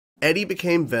Eddie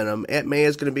became Venom. Aunt May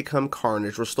is going to become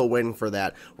Carnage. We're still waiting for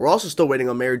that. We're also still waiting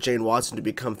on Mary Jane Watson to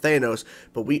become Thanos,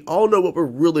 but we all know what we're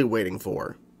really waiting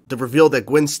for. The reveal that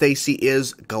Gwen Stacy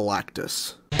is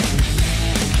Galactus.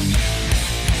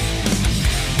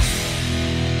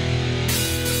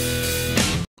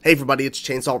 Hey everybody, it's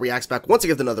Chainsaw Reacts back once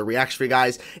again with another reaction for you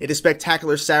guys. It is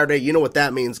Spectacular Saturday. You know what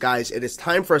that means, guys. It is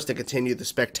time for us to continue the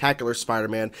Spectacular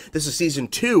Spider-Man. This is Season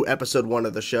 2, Episode 1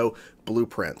 of the show,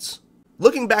 Blueprints.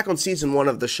 Looking back on Season 1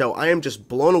 of the show, I am just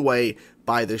blown away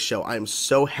by this show. I am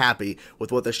so happy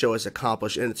with what the show has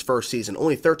accomplished in its first season.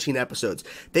 Only 13 episodes.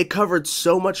 They covered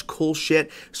so much cool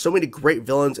shit, so many great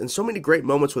villains, and so many great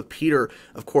moments with Peter,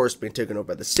 of course, being taken over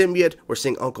by the symbiote. We're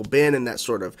seeing Uncle Ben and that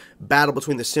sort of battle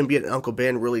between the symbiote and Uncle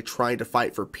Ben really trying to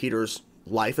fight for Peter's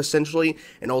life, essentially,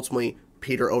 and ultimately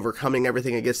Peter overcoming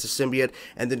everything against the symbiote,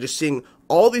 and then just seeing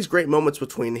all these great moments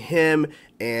between him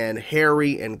and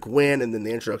Harry and Gwen, and then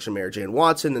the introduction of Mary Jane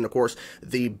Watson, and of course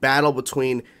the battle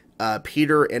between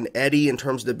Peter and Eddie in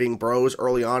terms of them being bros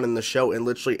early on in the show, and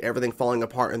literally everything falling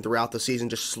apart and throughout the season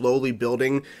just slowly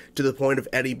building to the point of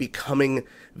Eddie becoming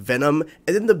Venom,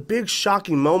 and then the big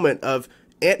shocking moment of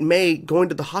Aunt May going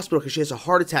to the hospital because she has a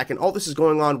heart attack, and all this is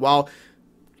going on while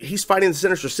he's fighting the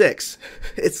Sinister Six.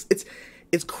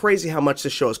 It's crazy how much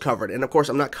this show is covered. And of course,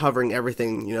 I'm not covering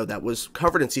everything, you know, that was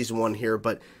covered in Season 1 here,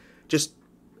 but just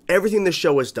everything this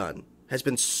show has done has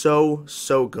been so,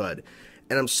 so good.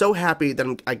 And I'm so happy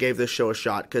that I gave this show a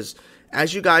shot, because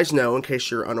as you guys know, in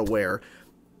case you're unaware,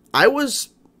 I was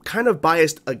kind of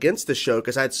biased against the show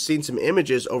because I'd seen some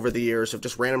images over the years of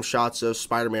just random shots of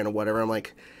Spider-Man or whatever. I'm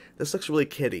like, this looks really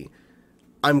kiddie.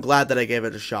 I'm glad that I gave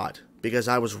it a shot, because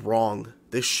I was wrong.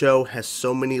 This show has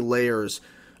so many layers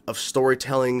of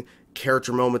storytelling,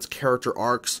 character moments, character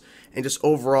arcs, and just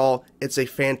overall, it's a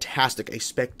fantastic, a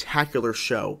spectacular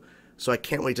show. So I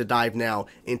can't wait to dive now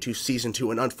into Season 2,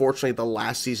 and unfortunately the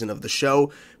last season of the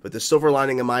show, but the silver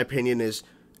lining in my opinion is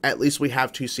at least we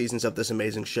have 2 seasons of this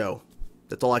amazing show.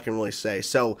 That's all I can really say.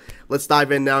 So let's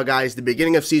dive in now, guys. The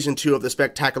beginning of Season 2 of the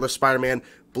Spectacular Spider-Man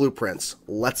Blueprints.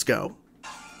 Let's go.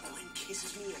 Gwen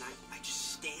kisses me and I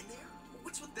just stand there?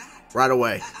 What's with that? Right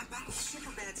away. I battle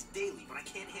Superbats daily, but I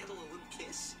can't handle a little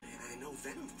kiss. And I know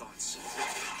Venom thought so.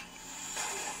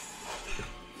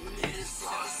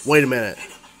 Wait a minute.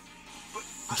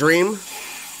 Dream?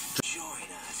 Join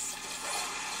us.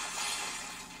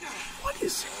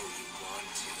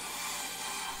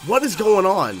 What is going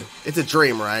on? It's a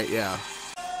dream, right? Yeah.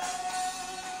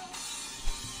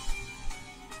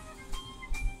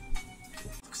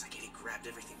 Looks like he grabbed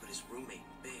everything but his roommate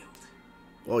and bailed.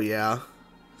 Well, yeah.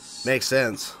 Makes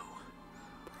sense.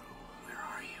 Bro, where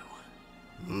are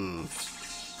you?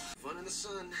 Fun in the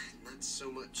sun, not so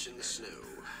much in the snow.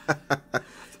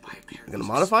 You gonna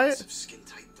modify it?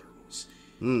 Skin-tight thermals.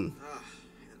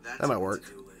 That might work.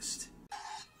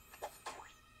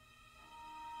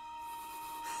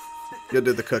 You'll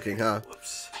do the cooking, huh?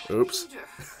 Oops.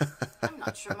 I'm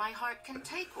not sure my heart can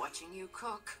take watching you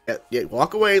cook. Yeah,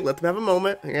 walk away. Let them have a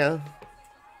moment. Yeah.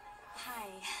 Hi.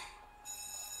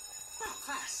 Oh,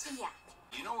 class. Yeah.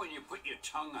 You know when you put your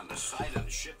tongue on the side of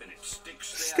the ship and it sticks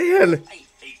Stan! there? I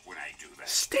hate when I do that.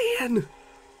 Stan!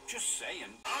 Just saying.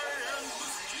 I am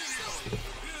Mysterio,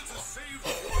 here to save the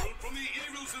world from the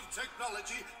evils of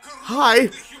technology corrupting Hi.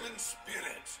 the human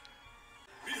spirit.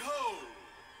 Behold.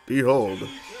 Behold.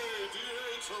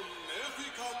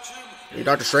 You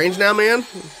Doctor Strange now, man?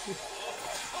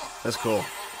 That's cool.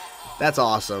 That's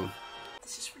awesome.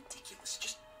 This is ridiculous.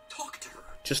 Just talk to her.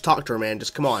 Just talk to her, man.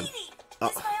 Just come on. This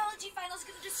biology final's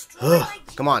gonna destroy my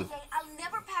Come on. DNA. I'll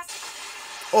never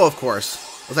pass. Oh, of course.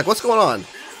 I was like, what's going on?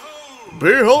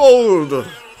 Behold!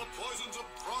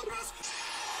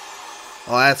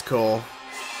 Oh, that's cool.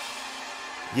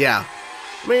 Yeah.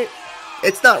 I mean,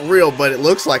 it's not real, but it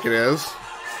looks like it is.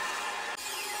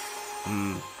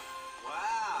 Wow,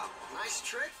 nice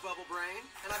trick, Bubble Brain.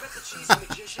 And I bet the cheesy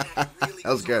magician had really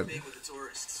That was good. big with the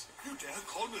tourists. You dare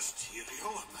call Mysterio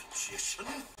a magician?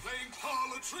 Playing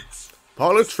parlor tricks?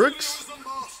 Parlor tricks? Mysterio's the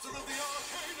master of the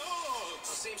arcane arts.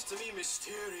 Well, seems to me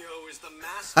Mysterio is the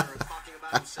master of talking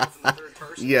about himself in the third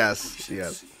person. Yes,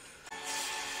 yes.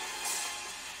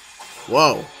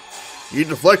 Whoa. You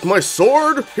deflect my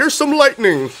sword? Here's some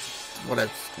lightning. What I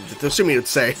assume you'd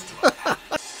say. We'll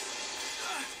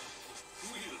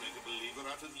make a believer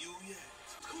out of you yet.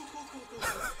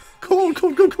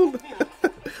 Cool.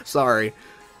 Sorry.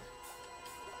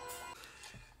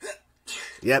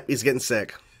 Yep, he's getting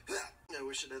sick. I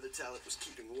wish another talent was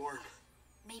keeping warm.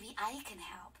 Maybe I can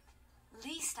help.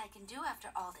 Least I can do after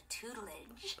all the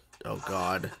tutelage. Oh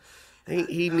God.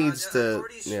 He needs to,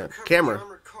 authorities yeah, recovered the camera.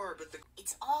 armored car, but the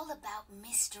It's all about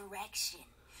misdirection.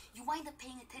 You wind up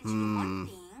paying attention to one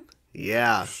thing.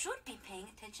 Yeah. You should be paying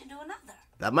attention to another.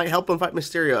 That might help him fight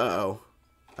Mysterio. Uh-oh.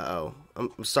 Uh-oh.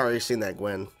 I'm sorry you've seen that,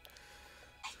 Gwen.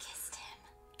 I kissed him.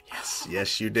 Yes.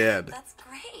 Yes, you did. That's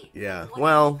great. Yeah. What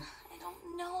Well... I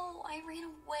don't know. I ran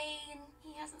away and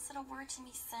he hasn't said a word to me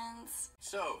since.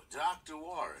 So, Dr.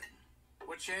 Warren,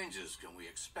 what changes can we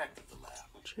expect at the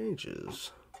lab?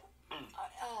 Changes.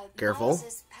 Careful.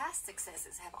 Miles's past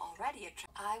successes have already attracted.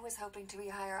 I was hoping to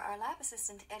rehire our lab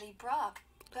assistant, Eddie Brock,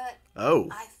 but Oh.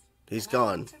 I've He's been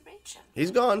unable gone. to reach him.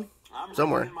 He's gone. I'm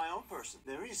Somewhere. bringing in my own person.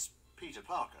 There is Peter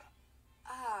Parker.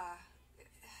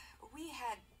 We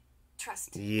had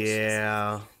trust.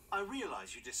 Yeah. I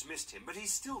realize you dismissed him, but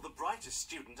he's still the brightest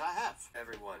student I have.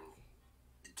 Everyone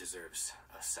deserves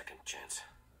a second chance.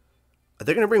 Are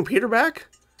they going to bring Peter back?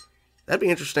 That'd be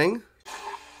interesting.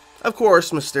 Of course,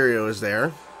 Mysterio is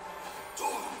there.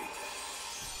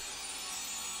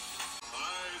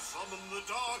 I summon the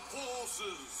dark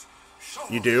forces. Show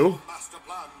You us do? your master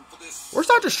plan for this. Where's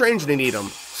Doctor Strange when you need him?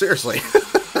 Seriously.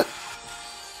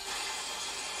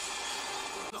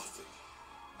 Nothing.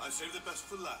 I save the best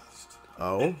for last.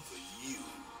 Oh? For you.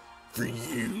 For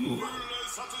you. La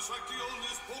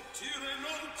satisfacciones potire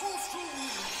non postum.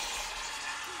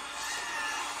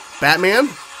 Batman?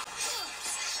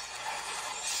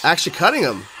 Actually cutting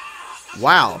him.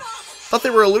 Wow. Thought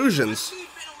they were illusions.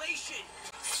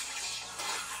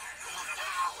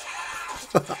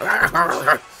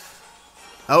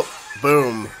 Oh,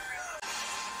 boom.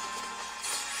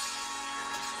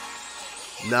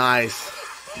 Nice.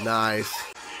 Nice.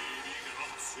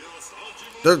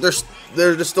 They're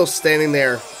just still standing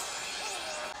there.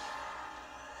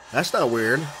 That's not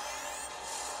weird.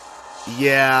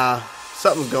 Yeah,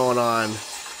 something's going on.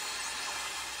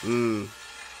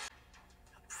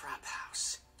 Prop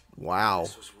house. Wow.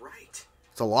 This was right.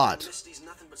 It's a lot. Misty's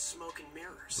nothing but smoke and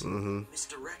mirrors.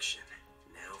 Misdirection.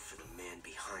 Now for the man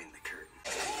behind the curtain.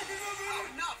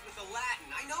 Enough with the Latin.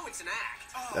 I know it's an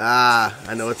act. Ah,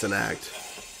 I know it's an act.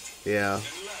 Yeah. And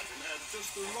Latin had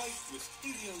just the right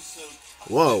Mysterio so.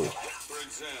 Whoa. For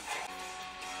example.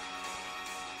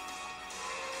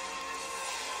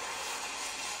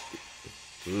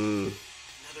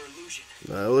 Another illusion.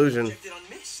 No illusion. Projected on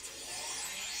mist.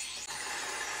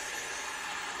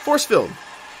 Force field.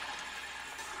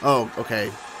 Oh,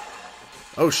 okay.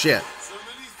 Oh, shit. So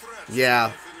many threats. Yeah.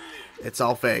 life and limb, It's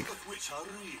all fake. which are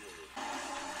real.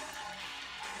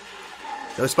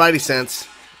 No Spidey sense.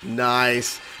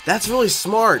 Nice. That's really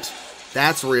smart.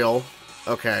 That's real.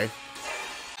 Okay.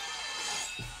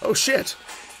 Oh, shit.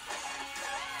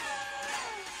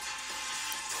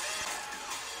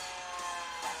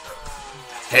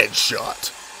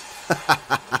 Headshot.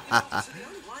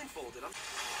 Blindfolded.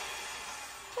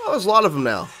 Oh, there's a lot of them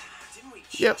now. Didn't we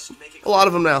Yep, just make it a lot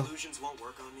of them clear now. Illusions won't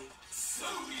work on me. So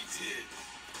we did.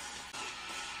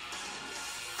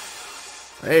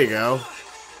 There you go.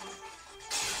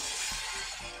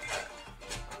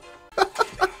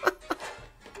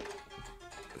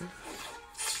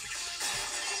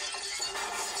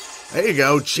 There you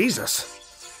go.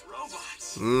 Jesus.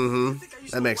 Robots. Mm-hmm. I think I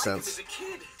used That to makes like 'em sense. as a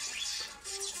kid.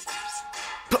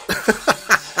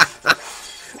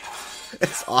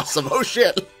 It's awesome. Oh,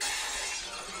 shit.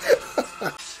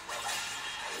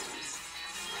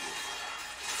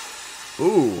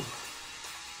 Ooh.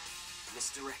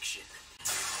 Misdirection.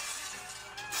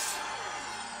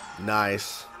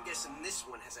 Nice. I'm guessing this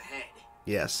one has a head.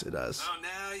 Yes, it does. Oh,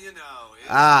 now you know. It's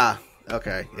Ah,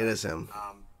 okay. It is him.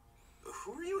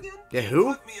 Who are you again? Yeah,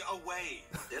 who? Put me away.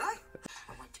 Did I?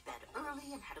 I went to bed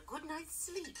early and had a good night's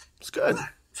sleep. It's good.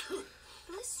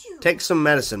 Bless you. Take some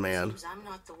medicine, man. Seems I'm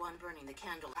not the one burning the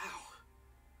candle.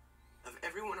 Wow. Of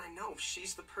everyone I know,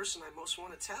 she's the person I most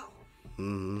want to tell.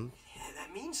 Mm-hmm. Yeah,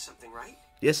 that means something, right?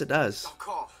 Yes, it does. I'll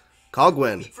call. Call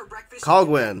Gwen. Meet for breakfast. Call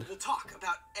Gwen. We'll talk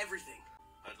about everything.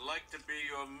 I'd like to be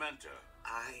your mentor.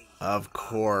 Of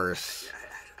course.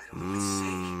 I don't know what to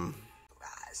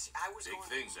say. I was Big going...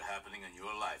 things are happening in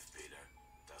your life, Peter.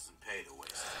 Doesn't pay to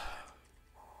waste time.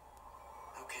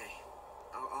 Okay.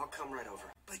 I'll come right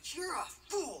over. But you're a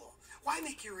fool. Why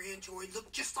make your android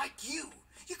look just like you?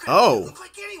 You Oh. couldn't look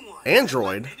like anyone.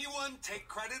 Android. Anyone take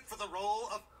credit for the role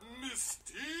of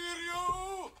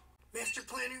Mysterio? Master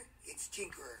Planner, it's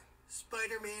Tinkerer.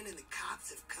 Spider-Man and the cops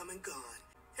have come and gone.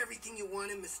 Everything you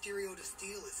wanted Mysterio to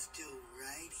steal is still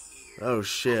right here. Oh,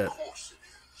 shit. Of course it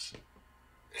is.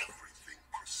 Everything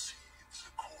proceeds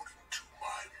according to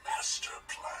my master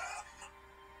plan.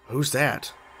 Who's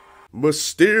that?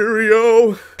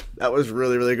 Mysterio. That was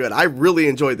really, really good. I really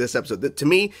enjoyed this episode. To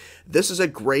me, this is a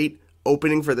great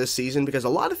opening for this season because a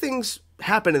lot of things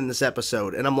happen in this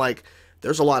episode. And I'm like,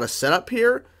 there's a lot of setup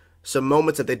here, some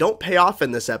moments that they don't pay off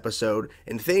in this episode,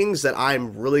 and things that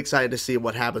I'm really excited to see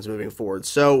what happens moving forward.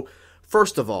 So,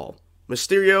 first of all,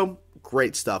 Mysterio,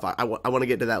 great stuff. I want to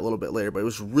get to that a little bit later, but it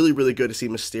was really, really good to see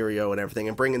Mysterio and everything,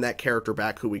 and bringing that character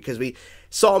back, because we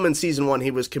saw him in Season 1,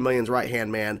 he was Chameleon's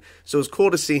right-hand man, so it was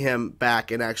cool to see him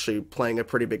back and actually playing a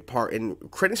pretty big part in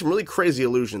creating some really crazy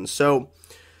illusions. So,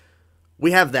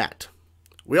 we have that.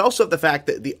 We also have the fact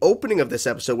that the opening of this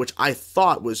episode, which I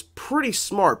thought was pretty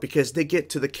smart, because they get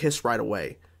to the kiss right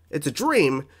away. It's a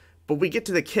dream, but we get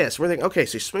to the kiss. We're thinking, okay,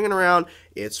 so he's swinging around,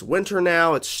 it's winter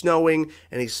now, it's snowing,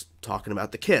 and he's talking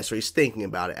about the kiss, or he's thinking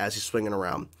about it as he's swinging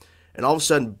around. And all of a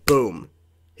sudden, boom,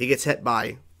 he gets hit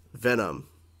by Venom.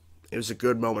 It was a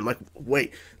good moment. I'm like,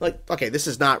 wait, like, okay, this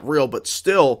is not real, but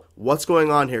still, what's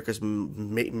going on here? Because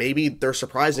maybe they're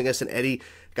surprising us, and Eddie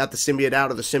got the symbiote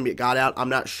out, or the symbiote got out. I'm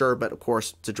not sure, but of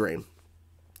course, it's a dream.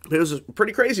 But it was a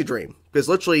pretty crazy dream, because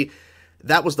literally,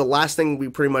 that was the last thing we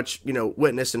pretty much,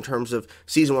 witnessed in terms of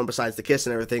Season 1, besides the kiss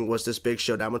and everything, was this big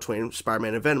showdown between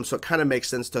Spider-Man and Venom. So it kind of makes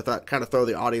sense to kind of throw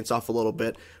the audience off a little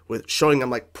bit with showing them,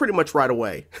 like, pretty much right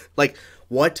away. Like,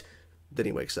 what? Then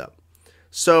he wakes up.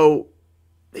 So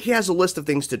he has a list of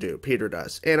things to do, Peter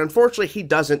does. And unfortunately, he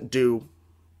doesn't do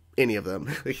any of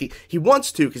them. He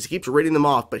wants to, because he keeps reading them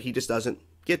off, but he just doesn't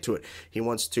get to it. He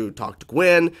wants to talk to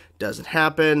Gwen, doesn't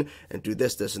happen, and do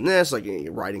this, and this, like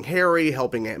writing Harry,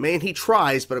 helping Aunt May, and he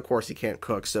tries, but of course he can't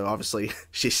cook, so obviously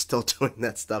she's still doing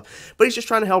that stuff. But he's just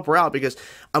trying to help her out, because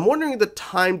I'm wondering the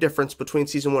time difference between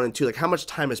Season 1 and 2, like how much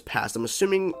time has passed. I'm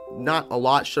assuming not a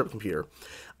lot. Shut up, computer.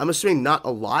 I'm assuming not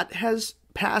a lot has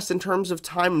passed in terms of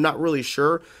time. I'm not really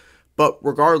sure, but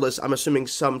regardless, I'm assuming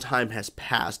some time has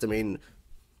passed. I mean,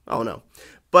 I don't know.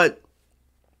 But,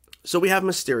 so we have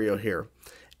Mysterio here,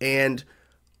 and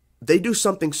they do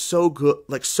something so good,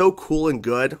 like so cool and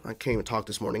good. I can't even talk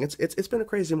this morning. It's been a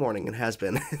crazy morning, and has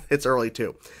been. It's early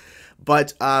too.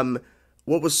 But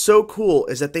what was so cool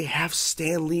is that they have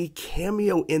Stan Lee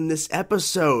cameo in this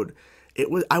episode.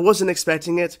 I wasn't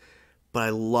expecting it, but I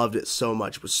loved it so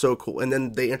much. It was so cool. And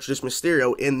then they introduced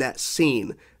Mysterio in that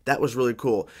scene. That was really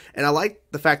cool. And I like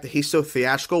the fact that he's so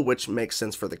theatrical, which makes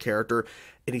sense for the character.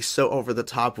 And he's so over the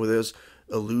top with his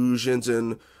illusions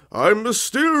and I'm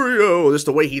Mysterio. Just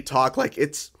the way he talked, like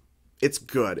it's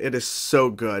good. It is so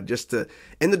good.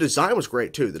 And the design was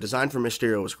great too. The design for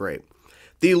Mysterio was great.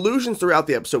 The illusions throughout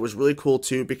the episode was really cool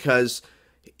too, because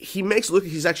he makes it look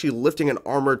like he's actually lifting an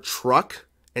armored truck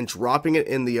and dropping it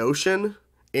in the ocean,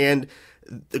 and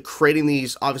creating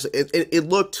these, obviously, it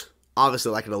looked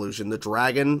obviously like an illusion. The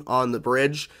dragon on the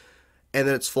bridge, and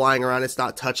then it's flying around, it's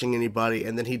not touching anybody,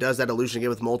 and then he does that illusion again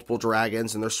with multiple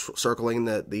dragons, and they're circling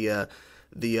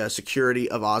the security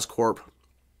of Oscorp.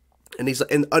 And he's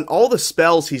and all the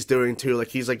spells he's doing too,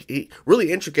 like he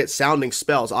really intricate sounding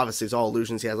spells. Obviously, it's all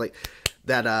illusions. He has like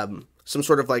that some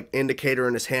sort of like indicator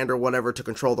in his hand or whatever to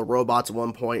control the robots at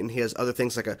one point, and he has other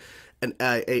things like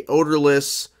a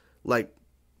odorless like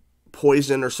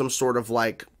poison or some sort of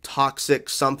like toxic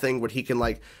something where he can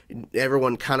like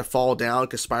everyone kind of fall down,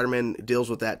 because Spider-Man deals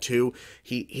with that too.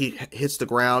 He hits the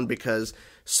ground because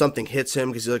something hits him,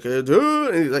 because he's like,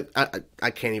 and he's like,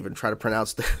 I can't even try to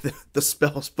pronounce the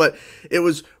spells, but it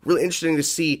was really interesting to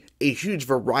see a huge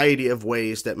variety of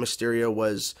ways that Mysterio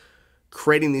was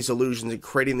creating these illusions and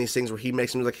creating these things where he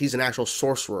makes him like he's an actual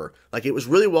sorcerer. Like, it was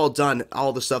really well done,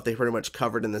 all the stuff they pretty much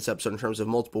covered in this episode in terms of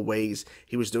multiple ways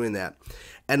he was doing that.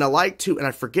 And I like to, and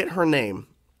I forget her name,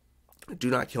 do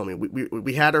not kill me,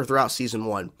 we had her throughout Season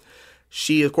 1.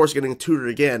 She, of course, getting tutored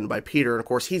again by Peter, and of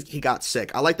course, he got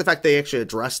sick. I like the fact they actually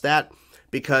addressed that,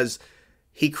 because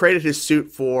he created his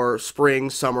suit for spring,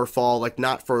 summer, fall, like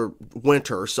not for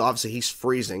winter, so obviously he's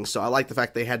freezing. So I like the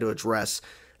fact they had to address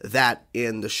that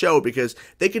in the show, because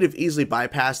they could have easily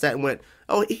bypassed that and went,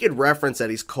 oh, he could reference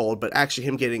that he's cold, but actually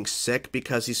him getting sick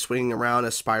because he's swinging around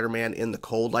as Spider-Man in the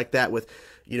cold like that with,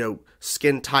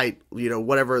 skin tight,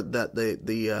 whatever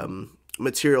the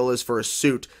material is for his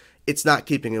suit, it's not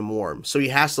keeping him warm. So he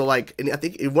has to and I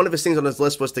think one of his things on his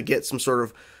list was to get some sort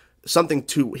of something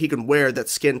he can wear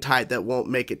that's skin tight that won't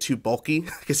make it too bulky,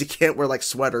 because he can't wear like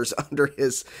sweaters under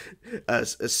his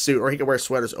suit, or he can wear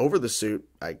sweaters over the suit,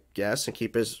 I guess, and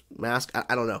keep his mask.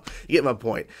 I don't know. You get my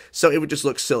point. So it would just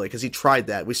look silly, because he tried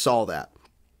that. We saw that.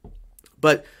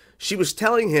 But she was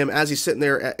telling him as he's sitting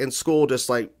there in school, just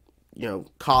like,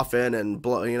 coughing and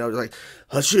like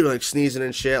sneezing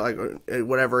and shit, like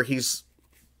whatever. He's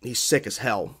sick as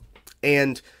hell.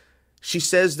 And she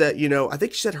says that, I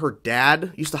think she said her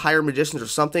dad used to hire magicians or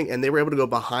something, and they were able to go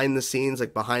behind the scenes,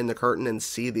 like behind the curtain, and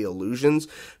see the illusions,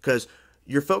 because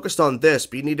you're focused on this,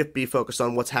 but you need to be focused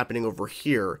on what's happening over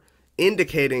here,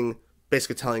 indicating,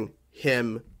 basically telling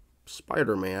him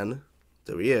Spider-Man,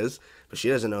 though he is, but she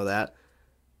doesn't know that.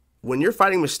 When you're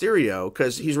fighting Mysterio,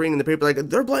 because he's reading in the paper, like,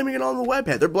 they're blaming it on the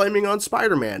webhead, they're blaming it on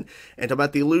Spider-Man, and talk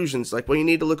about the illusions, like, well, you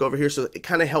need to look over here, so it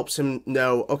kind of helps him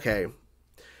know, okay,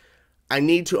 I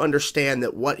need to understand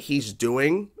that what he's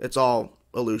doing, it's all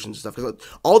illusions and stuff, because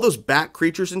all those bat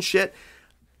creatures and shit,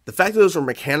 the fact that those were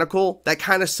mechanical, that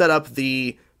kind of set up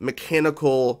the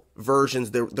mechanical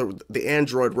versions, the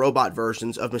android robot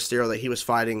versions of Mysterio that he was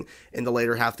fighting in the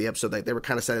later half of the episode. Like, they were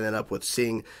kind of setting that up with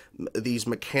seeing these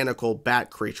mechanical bat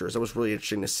creatures. It was really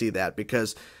interesting to see that,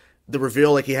 because the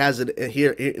reveal, like, he has it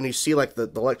here, and you see, like, the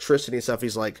electricity and stuff,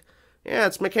 he's like, yeah,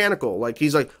 it's mechanical. Like,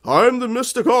 he's like, I'm the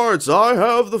Mystic Arts, I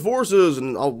have the forces,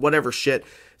 and all whatever shit.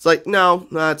 It's like, no,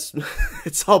 it's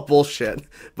it's all bullshit.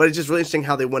 But it's just really interesting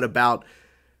how they went about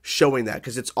showing that,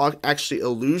 because it's actually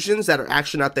illusions that are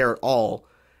actually not there at all,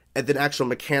 and then actual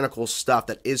mechanical stuff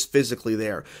that is physically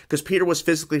there. Because Peter was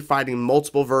physically fighting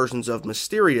multiple versions of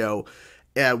Mysterio,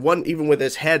 one even with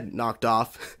his head knocked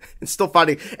off, and still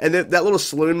fighting. And then that little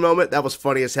saloon moment, that was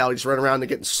funny as hell. He just ran around and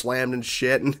getting slammed and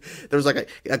shit, and there was like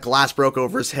a glass broke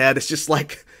over his head. It's just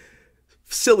like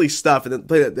silly stuff, and then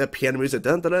play that piano music.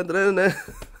 Dun, dun, dun, dun, dun.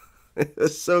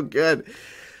 It's so good.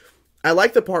 I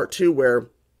like the part too where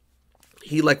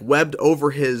he like webbed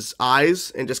over his eyes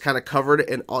and just kind of covered it,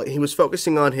 and he was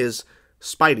focusing on his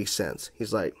spidey sense.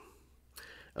 He's like,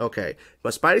 okay, my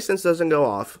spidey sense doesn't go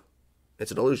off.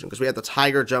 It's an illusion, because we had the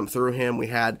tiger jump through him. We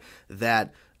had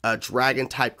that dragon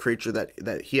type creature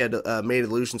that he had made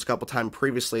illusions a couple times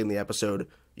previously in the episode.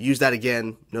 Use that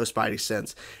again, no spidey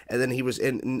sense. And then he was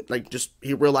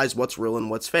he realized what's real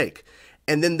and what's fake.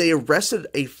 And then they arrested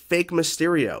a fake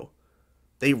Mysterio.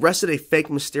 They arrested a fake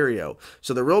Mysterio.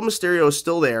 So the real Mysterio is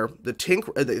still there. They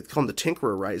call him the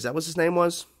Tinkerer, right? Is that what his name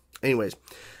was? Anyways,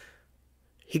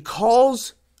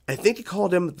 I think he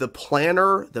called him the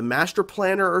planner, the master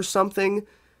planner or something.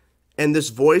 And this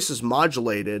voice is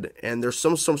modulated, and there's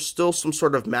still some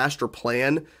sort of master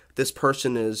plan this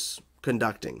person is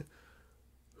conducting.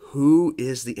 Who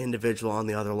is the individual on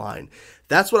the other line?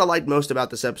 That's what I like most about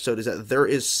this episode, is that there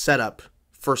is setup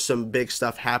for some big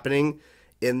stuff happening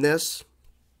in this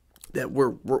that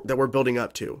we're building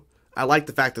up to. I like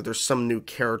the fact that there's some new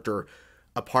character,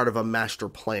 a part of a master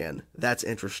plan. That's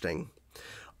interesting.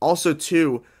 Also,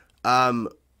 too,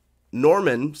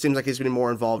 Norman seems like he's getting more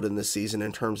involved in this season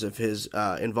in terms of his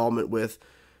involvement with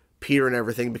Peter and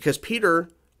everything, because Peter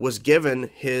was given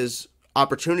his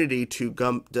opportunity to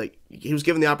come. He was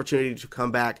given the opportunity to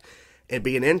come back and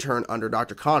be an intern under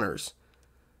Dr. Connors.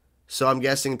 So I'm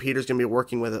guessing Peter's going to be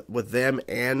working with them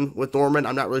and with Norman.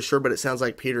 I'm not really sure, but it sounds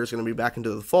like Peter's going to be back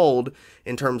into the fold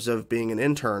in terms of being an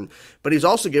intern. But he's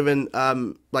also given,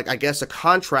 I guess, a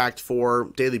contract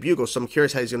for Daily Bugle. So I'm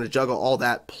curious how he's going to juggle all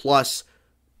that plus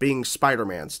being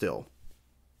Spider-Man still.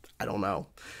 I don't know.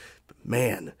 But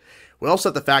man, we also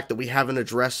have the fact that we haven't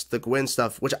addressed the Gwen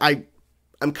stuff, which I'm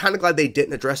kind of glad they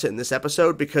didn't address it in this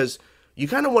episode, because you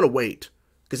kind of want to wait.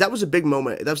 Because that was a big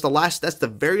moment. That's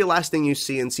the very last thing you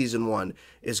see in season 1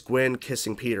 is Gwen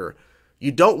kissing Peter.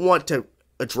 You don't want to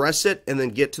address it and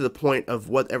then get to the point of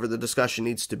whatever the discussion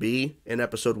needs to be in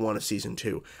episode 1 of season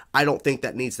 2. I don't think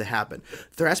that needs to happen.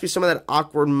 There has to be some of that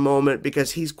awkward moment,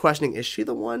 because he's questioning, is she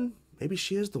the one? Maybe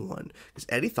she is the one. Because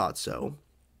Eddie thought so.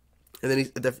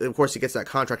 And then, of course, he gets that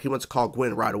contract. He wants to call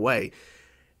Gwen right away.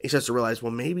 He starts to realize,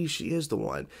 well, maybe she is the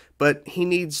one. But he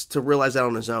needs to realize that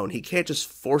on his own. He can't just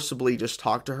forcibly just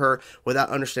talk to her without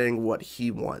understanding what he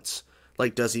wants.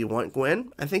 Like, does he want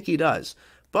Gwen? I think he does.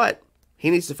 But he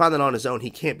needs to find that on his own.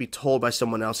 He can't be told by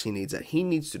someone else he needs that. He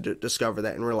needs to discover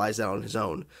that and realize that on his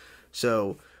own.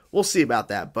 So we'll see about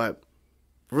that. But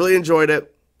really enjoyed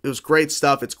it. It was great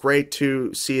stuff. It's great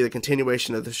to see the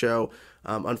continuation of the show.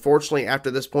 Unfortunately, after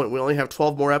this point, we only have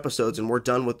 12 more episodes and we're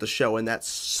done with the show, and that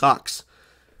sucks.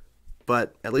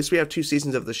 But at least we have 2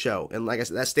 seasons of the show. And like I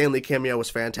said, that Stan Lee cameo was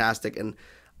fantastic, and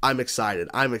I'm excited.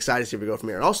 I'm excited to see if we go from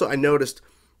here. And also, I noticed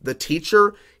the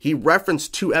teacher, he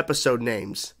referenced 2 episode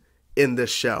names in this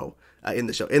show. In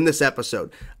this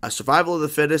episode. Survival of the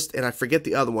Fittest, and I forget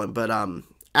the other one. But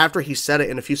after he said it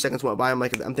and a few seconds went by,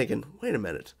 I'm thinking, wait a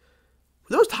minute.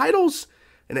 Were those titles?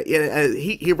 And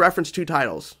he referenced 2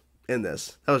 titles in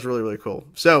this. That was really, really cool.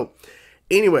 So,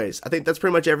 anyways, I think that's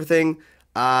pretty much everything.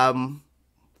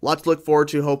 Lots to look forward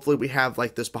to. Hopefully we have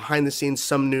like this behind the scenes,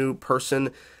 some new person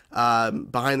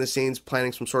behind the scenes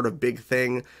planning some sort of big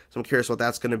thing. So I'm curious what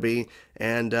that's going to be.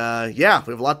 And yeah,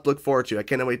 we have a lot to look forward to. I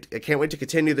can't wait to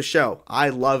continue the show. I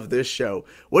love this show.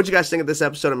 What did you guys think of this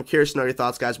episode? I'm curious to know your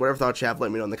thoughts, guys. Whatever thoughts you have,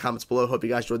 let me know in the comments below. Hope you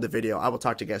guys enjoyed the video. I will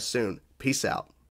talk to you guys soon. Peace out.